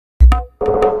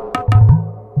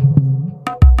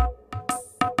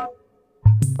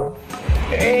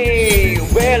Hey,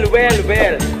 well,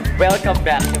 welcome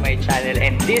back to my channel,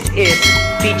 and this is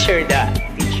Teacher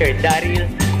Daryl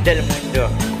Del Mundo,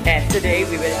 and today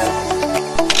we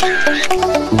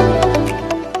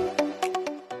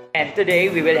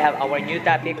will have our new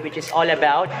topic, which is all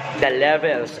about the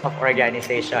levels of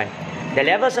organization. The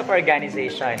levels of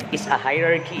organization is a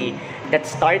hierarchy that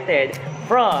started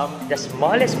from the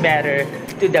smallest matter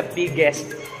to the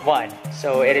biggest one.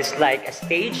 So it is like a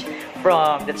stage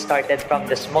that started from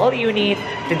the small unit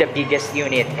to the biggest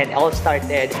unit, and all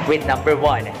started with number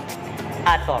one,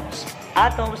 atoms.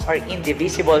 Atoms are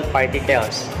indivisible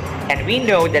particles, and we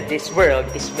know that this world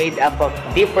is made up of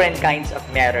different kinds of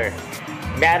matter.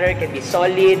 Matter can be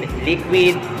solid,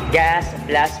 liquid, gas,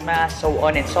 plasma, so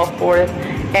on and so forth,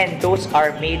 and those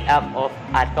are made up of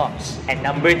atoms. And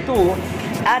number two,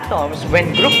 atoms,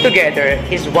 when grouped together,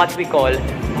 is what we call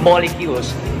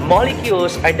molecules.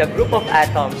 Molecules are the group of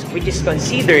atoms which is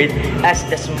considered as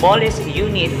the smallest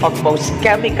unit of most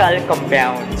chemical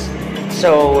compounds.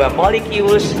 So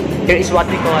molecules, there is what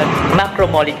we call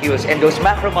macromolecules, and those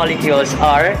macromolecules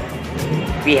are,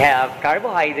 we have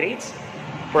carbohydrates,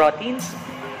 proteins,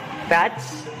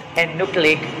 fats, and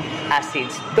nucleic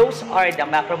acids. Those are the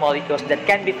macromolecules that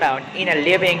can be found in a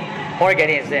living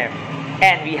organism.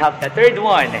 And we have the third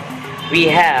one, we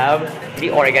have the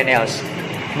organelles.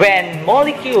 When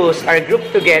molecules are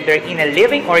grouped together in a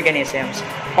living organisms,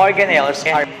 organelles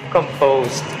are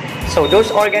composed. So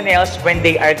those organelles, when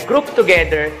they are grouped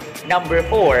together, number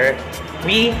four,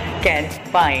 we can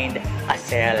find a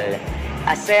cell.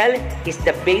 A cell is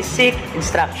the basic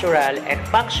structural and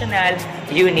functional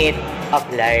unit of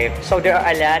life. So there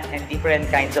are a lot and different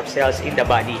kinds of cells in the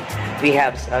body. We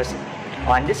have cells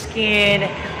on the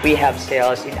skin, we have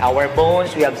cells in our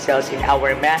bones, we have cells in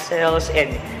our muscles,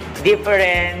 and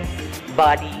different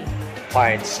body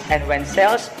parts. And when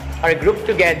cells are grouped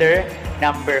together,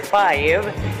 number five,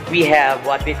 we have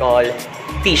what we call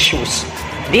tissues.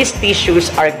 These tissues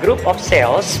are a group of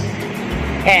cells,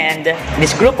 and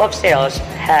this group of cells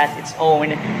has its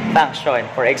own function.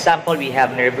 For example, we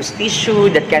have nervous tissue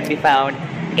that can be found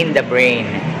in the brain.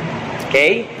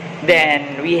 Okay?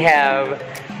 Then we have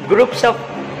groups of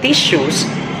tissues.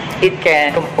 It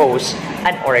can compose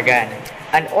an organ.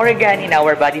 An organ in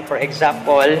our body, for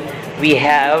example, we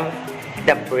have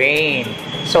the brain.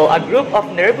 So a group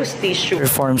of nervous tissue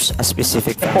forms a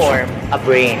specific form a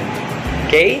brain.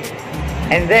 Okay?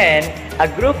 And then a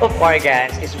group of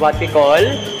organs is what we call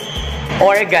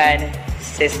organ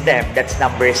system. That's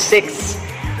number 6.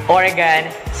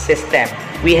 Organ system.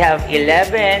 We have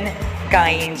 11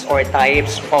 kinds or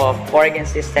types of organ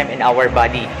system in our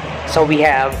body. So we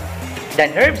have the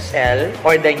nerve cell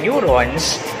or the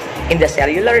neurons in the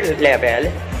cellular level.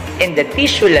 In the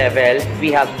tissue level,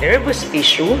 we have nervous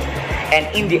tissue, and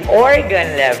in the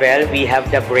organ level, we have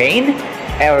the brain,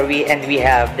 and we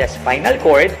have the spinal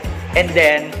cord, and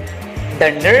then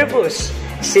the nervous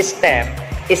system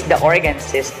is the organ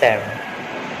system.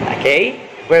 Okay,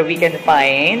 where we can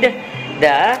find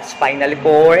the spinal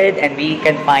cord, and we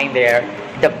can find there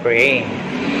the brain.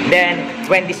 Then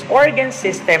when these organ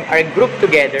systems are grouped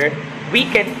together, we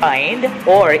can find,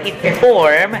 or it can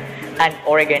form, an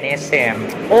organism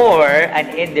or an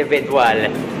individual.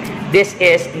 This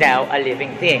is now a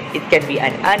living thing. It can be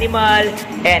an animal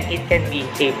and it can be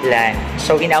a plant.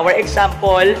 So in our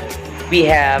example, we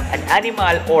have an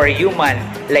animal or human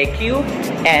like you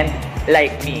and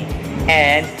like me.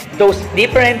 And those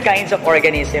different kinds of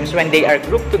organisms, when they are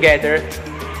grouped together,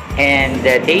 and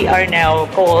they are now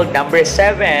called number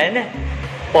 7,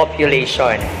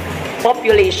 population.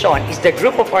 Population is the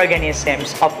group of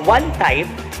organisms of one type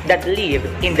that live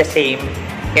in the same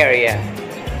area.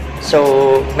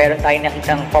 So, meron tayong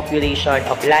nakitang population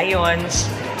of lions,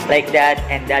 like that,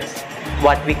 and that's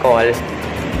what we call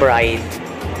pride.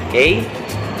 Okay?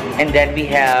 And then we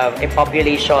have a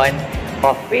population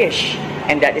of fish,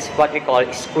 and that is what we call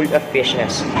school of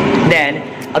fishes. Then,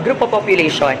 a group of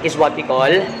population is what we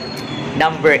call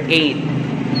number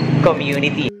 8,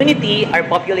 community. Community are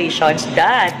populations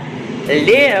that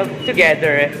live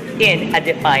together in a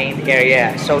defined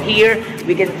area. So here,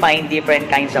 we can find different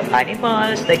kinds of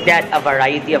animals, like that, a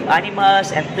variety of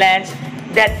animals and plants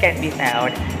that can be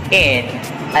found in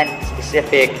a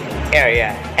specific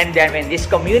area. And then when this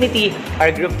community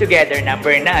are grouped together,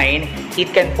 number 9,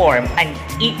 it can form an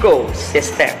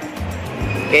ecosystem.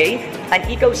 Okay? An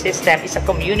ecosystem is a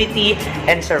community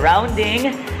and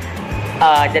surrounding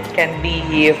that can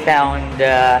be found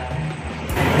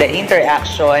the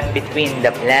interaction between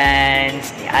the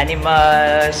plants, the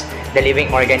animals, the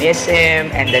living organism,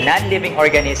 and the non-living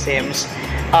organisms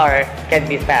can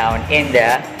be found in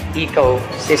the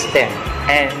ecosystem.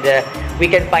 And we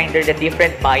can find there the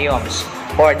different biomes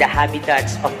or the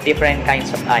habitats of different kinds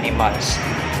of animals.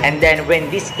 And then when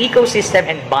this ecosystem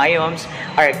and biomes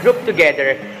are grouped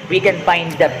together, we can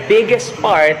find the biggest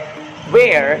part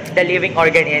where the living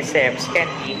organisms can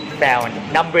be found.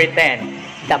 Number 10,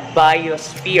 the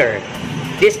biosphere.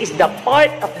 This is the part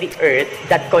of the earth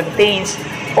that contains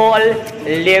all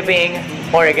living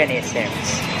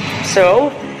organisms. So,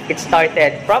 it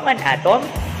started from an atom,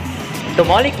 to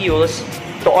molecules,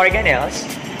 to organelles,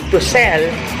 to cell,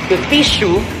 to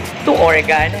tissue, to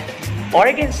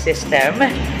organ system.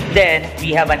 Then,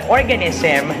 we have an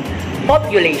organism,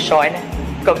 population,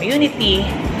 community,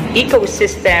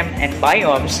 ecosystem, and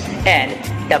biomes, and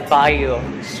the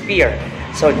biosphere.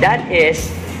 So, that is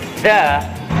the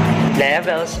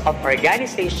levels of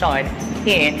organization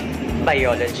in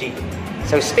biology.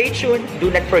 So stay tuned.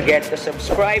 Do not forget to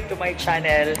subscribe to my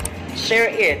channel, share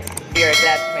it to your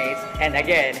classmates, and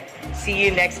again, see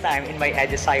you next time in my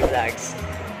EduSci vlogs.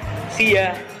 See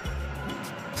ya!